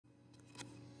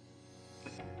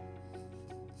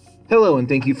Hello and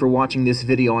thank you for watching this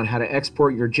video on how to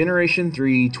export your Generation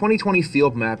 3 2020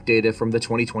 field map data from the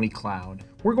 2020 cloud.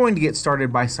 We're going to get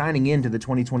started by signing into the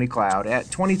 2020 cloud at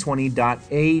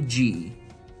 2020.ag.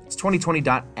 It's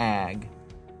 2020.ag.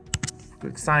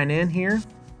 Click sign in here.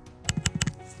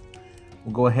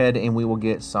 We'll go ahead and we will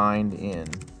get signed in.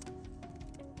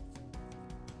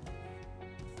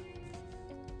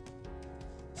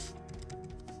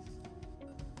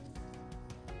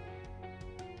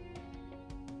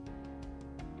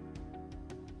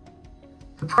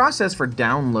 The process for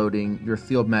downloading your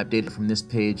field map data from this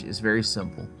page is very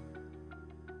simple.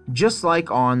 Just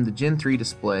like on the Gen 3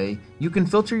 display, you can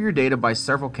filter your data by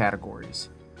several categories.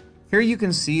 Here you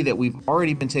can see that we've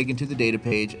already been taken to the data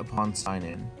page upon sign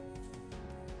in.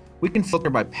 We can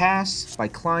filter by pass, by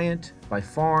client, by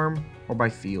farm, or by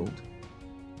field.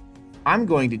 I'm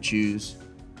going to choose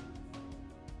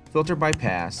filter by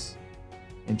pass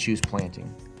and choose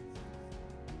planting.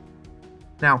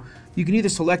 Now, you can either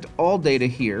select all data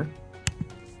here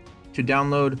to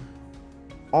download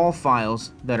all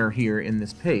files that are here in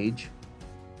this page,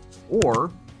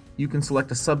 or you can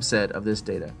select a subset of this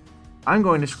data. I'm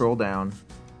going to scroll down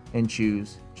and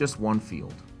choose just one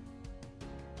field.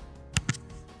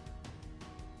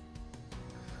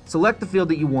 Select the field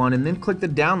that you want and then click the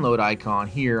download icon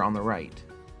here on the right,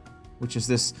 which is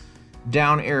this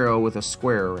down arrow with a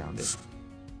square around it.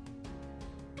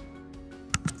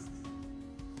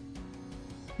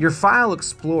 Your File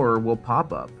Explorer will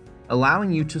pop up,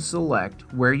 allowing you to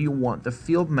select where you want the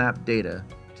field map data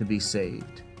to be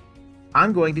saved.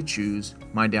 I'm going to choose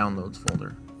my Downloads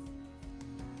folder.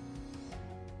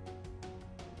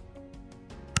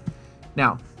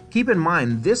 Now, keep in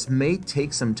mind this may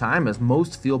take some time as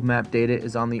most field map data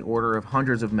is on the order of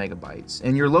hundreds of megabytes,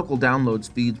 and your local download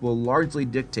speeds will largely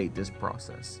dictate this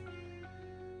process.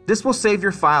 This will save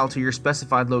your file to your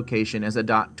specified location as a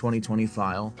 .2020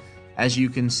 file. As you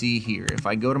can see here, if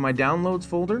I go to my Downloads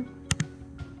folder,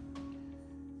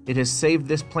 it has saved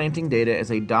this planting data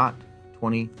as a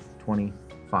 .2020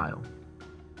 file.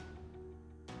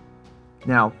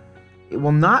 Now, it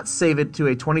will not save it to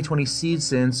a 2020 seed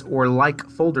sense or like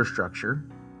folder structure.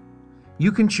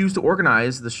 You can choose to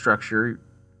organize the structure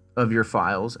of your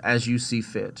files as you see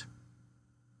fit.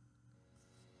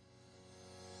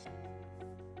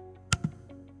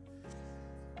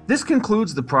 This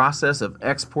concludes the process of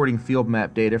exporting field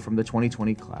map data from the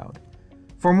 2020 cloud.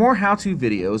 For more how-to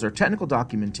videos or technical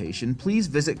documentation, please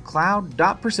visit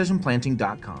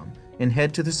cloud.precisionplanting.com and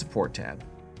head to the support tab.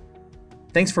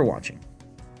 Thanks for watching.